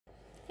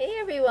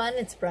everyone,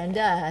 it's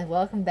Brenda.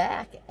 Welcome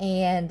back,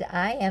 and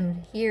I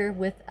am here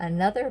with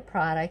another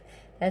product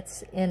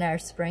that's in our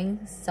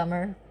spring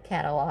summer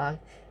catalog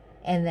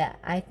and that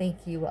I think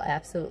you will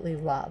absolutely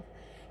love.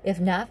 If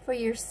not for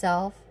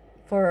yourself,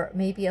 for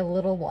maybe a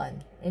little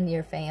one in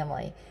your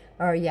family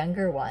or a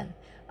younger one.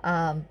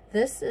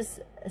 This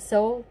is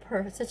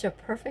such a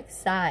perfect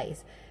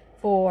size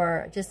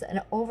for just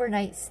an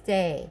overnight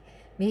stay.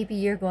 Maybe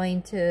you're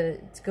going to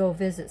go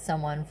visit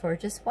someone for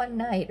just one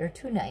night or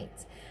 2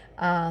 nights.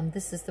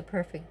 This is the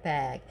perfect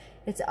bag.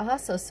 It's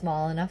also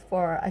small enough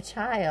for a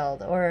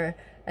child or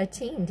a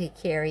teen to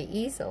carry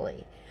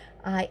easily.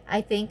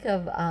 I think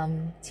of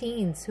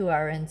teens who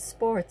are in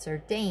sports or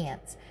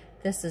dance.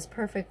 This is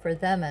perfect for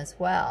them as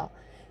well.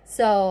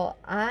 So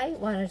I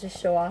wanted to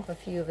show off a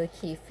few of the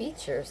key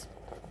features.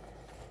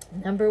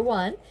 Number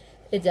one,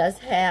 it does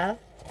have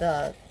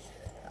the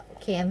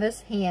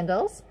canvas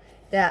handles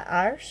that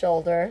are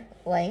shoulder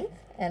length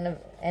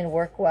and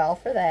work well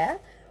for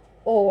that.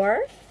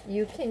 Or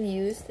you can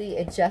use the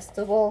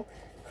adjustable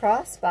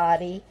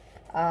crossbody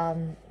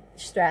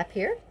strap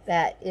here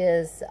that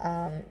is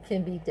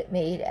can be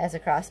made as a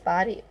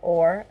crossbody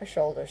or a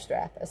shoulder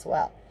strap as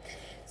well.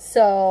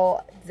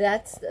 So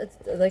that's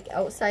like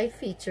outside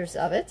features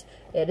of it.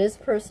 It is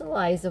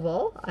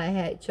personalizable.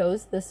 I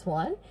chose this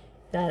one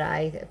that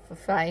I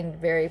find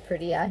very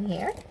pretty on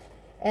here.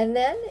 And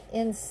then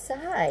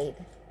inside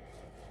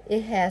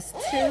it has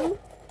 2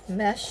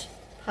 mesh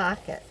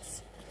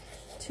pockets.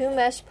 2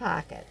 mesh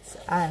pockets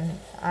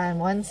on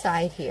one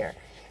side here,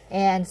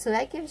 and so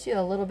that gives you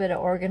a little bit of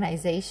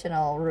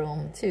organizational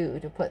room too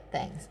to put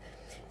things.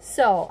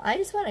 So I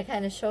just want to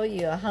kind of show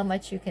you how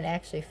much you can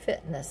actually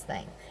fit in this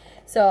thing.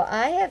 So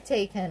I have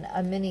taken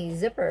a mini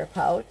zipper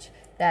pouch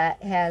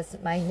that has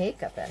my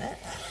makeup in it.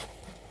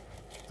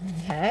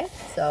 Okay,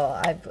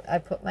 so I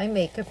put my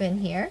makeup in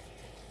here,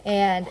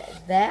 and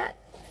that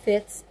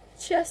fits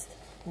just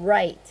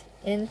right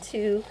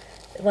into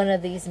one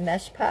of these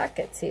mesh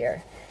pockets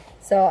here.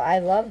 So I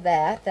love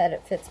that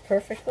it fits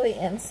perfectly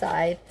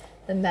inside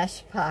the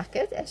mesh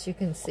pocket, as you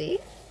can see.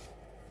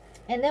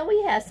 And then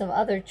we have some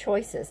other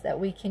choices that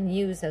we can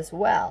use as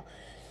well.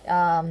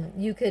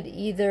 You could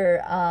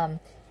either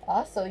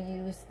also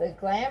use the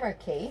glamour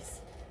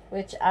case,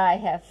 which I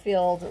have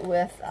filled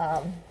with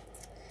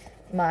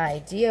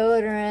my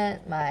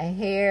deodorant, my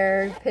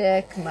hair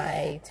pick,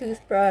 my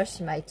toothbrush,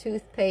 my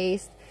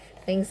toothpaste,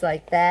 things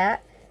like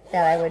that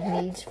I would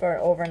need for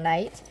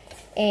overnight.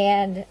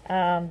 And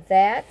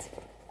that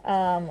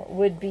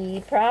would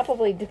be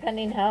probably,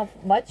 depending how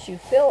much you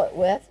fill it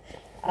with,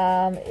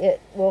 it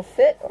will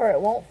fit or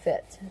it won't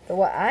fit. But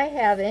what I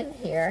have in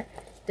here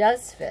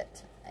does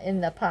fit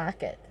in the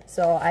pocket,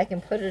 so I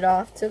can put it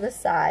off to the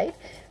side,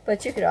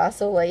 but you could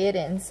also lay it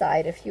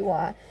inside if you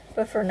want.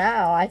 But for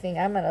now, I think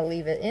I'm going to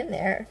leave it in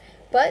there.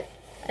 But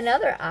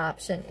another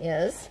option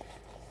is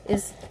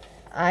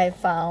I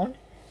found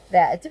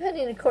that,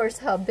 depending of course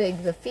how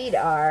big the feet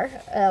are,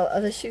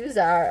 the shoes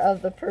are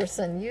of the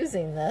person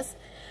using this,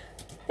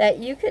 that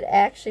you could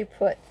actually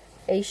put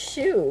a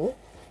shoe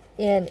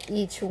in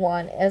each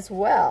one as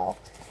well.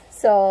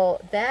 So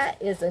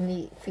that is a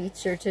neat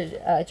feature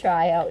to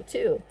try out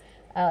too.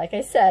 Like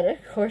I said,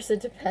 of course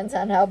it depends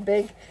on how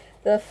big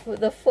the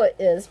foot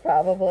is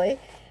probably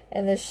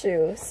in the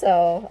shoe.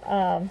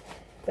 So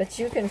but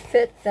you can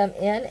fit them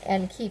in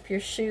and keep your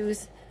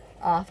shoes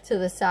off to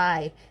the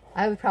side.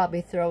 I would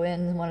probably throw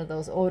in one of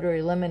those odor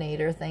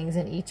eliminator things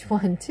in each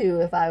one too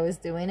if I was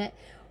doing it.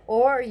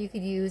 Or you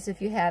could use, if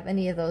you have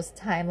any of those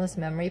timeless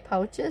memory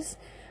pouches,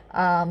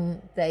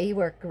 they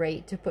work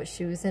great to put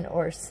shoes in,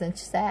 or cinch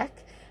sack.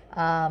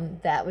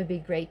 That would be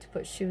great to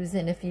put shoes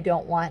in if you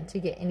don't want to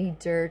get any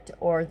dirt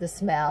or the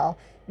smell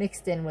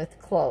mixed in with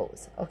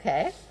clothes.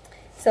 Okay,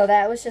 so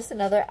that was just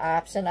another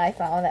option I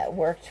found that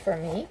worked for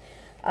me.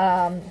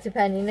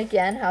 Depending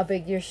again how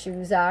big your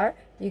shoes are,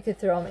 you could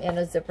throw them in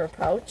a zipper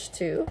pouch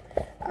too.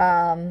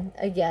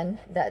 Again,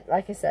 that,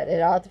 like I said,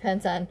 it all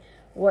depends on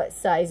what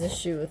size of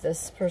shoe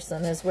this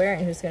person is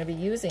wearing who's going to be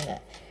using it.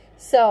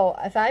 So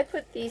if I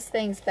put these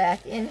things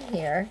back in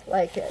here,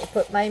 like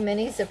put my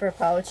mini zipper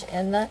pouch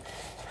in the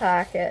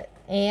pocket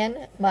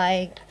and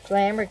my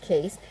glamour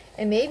case,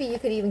 and maybe you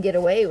could even get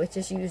away with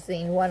just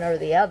using one or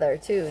the other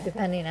too,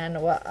 depending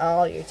on what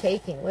all you're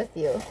taking with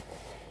you.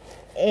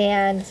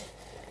 And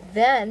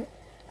then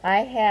I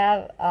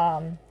have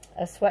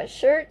a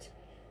sweatshirt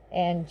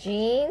and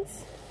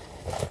jeans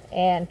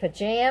and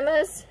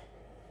pajamas,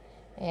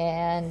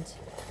 and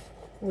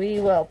we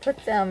will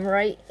put them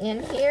right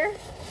in here.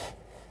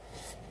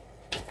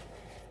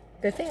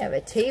 Good thing I have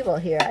a table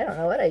here. I don't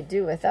know what I'd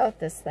do without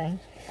this thing.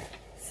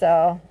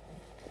 So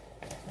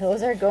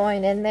those are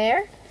going in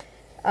there.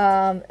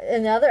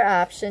 Another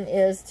option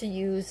is to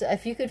use,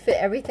 if you could fit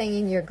everything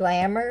in your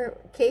glamour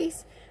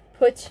case,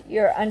 put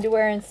your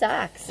underwear and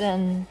socks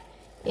and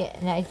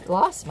I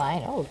lost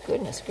mine. Oh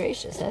goodness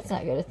gracious, that's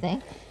not good a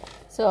thing.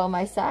 So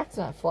my socks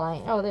went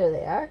flying. Oh, there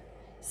they are.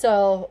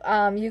 So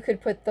you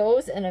could put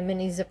those in a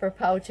mini zipper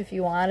pouch if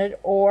you wanted,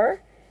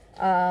 or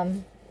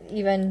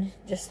even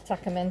just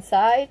tuck them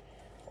inside,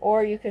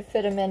 or you could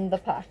fit them in the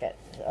pocket,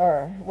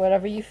 or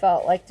whatever you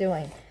felt like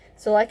doing.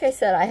 So like I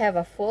said, I have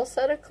a full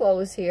set of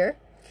clothes here.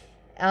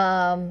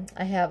 I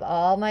have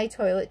all my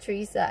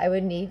toiletries that I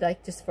would need,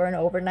 like just for an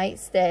overnight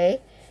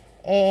stay.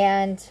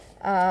 And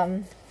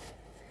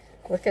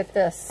look at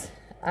this.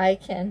 I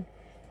can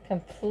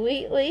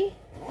completely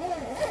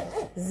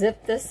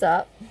zip this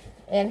up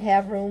and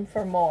have room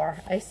for more.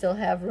 I still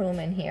have room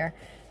in here.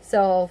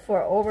 So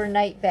for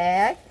overnight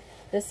bag,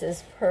 this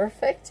is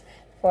perfect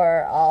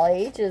for all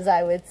ages,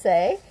 I would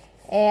say.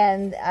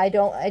 And I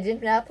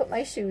did not put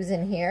my shoes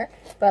in here,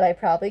 but I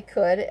probably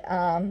could.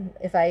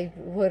 If I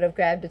would have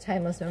grabbed a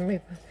timeless memory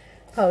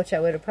pouch,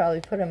 I would have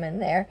probably put them in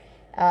there.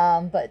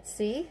 But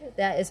see,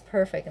 that is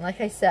perfect. And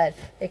like I said,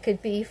 it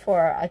could be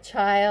for a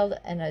child,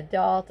 an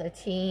adult, a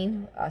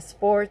teen,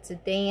 sports, a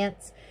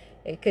dance.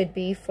 It could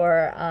be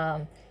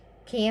for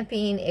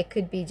camping. It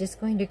could be just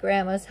going to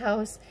grandma's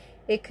house.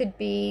 It could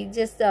be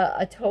just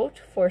a tote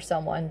for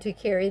someone to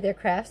carry their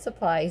craft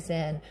supplies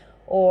in.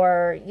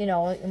 Or, you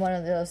know, one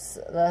of those,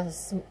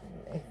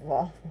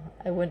 well,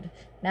 I would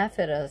not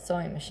fit a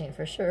sewing machine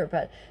for sure,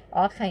 but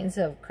all kinds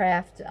of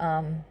craft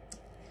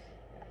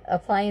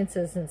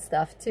appliances and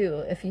stuff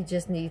too, if you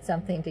just need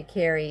something to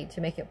carry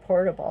to make it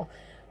portable.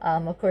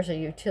 Of course, a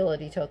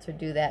utility tote would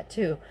do that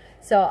too.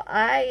 So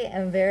I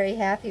am very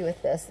happy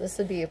with this. This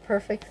would be a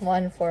perfect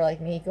one for like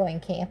me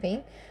going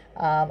camping.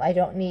 I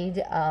don't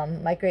need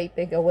my great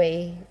big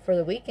away for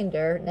the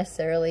weekender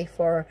necessarily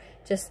for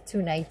just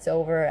 2 nights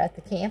over at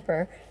the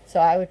camper. So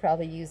I would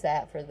probably use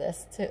that for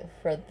this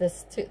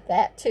too,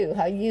 that too.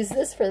 I'll use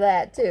this for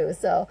that too.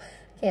 So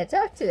can't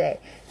talk today.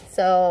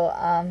 So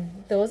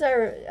those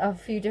are a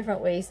few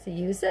different ways to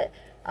use it.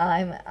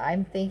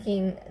 I'm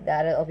thinking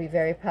that it'll be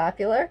very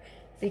popular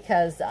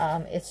because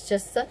it's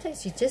just,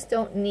 sometimes you just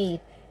don't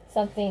need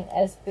something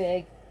as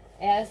big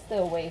as the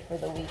away for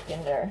the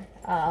weekender.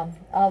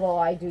 Although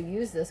I do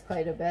use this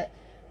quite a bit,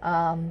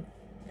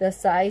 the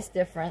size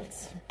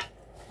difference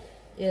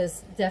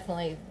is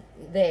definitely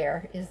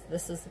there.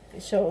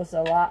 Shows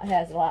a lot,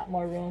 has a lot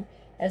more room,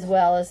 as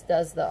well as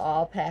does the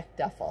All Packed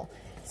Duffle.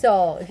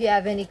 So if you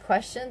have any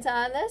questions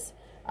on this,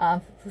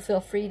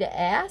 feel free to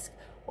ask,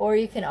 or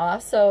you can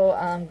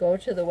also go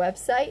to the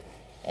website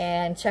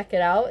and check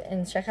it out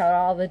and check out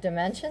all the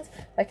dimensions.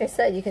 Like I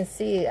said, you can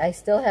see I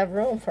still have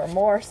room for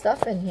more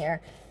stuff in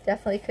here.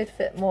 Definitely could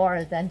fit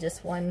more than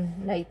just one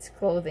night's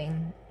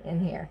clothing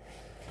in here.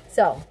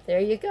 So there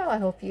you go. I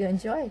hope you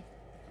enjoy.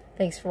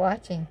 Thanks for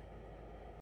watching.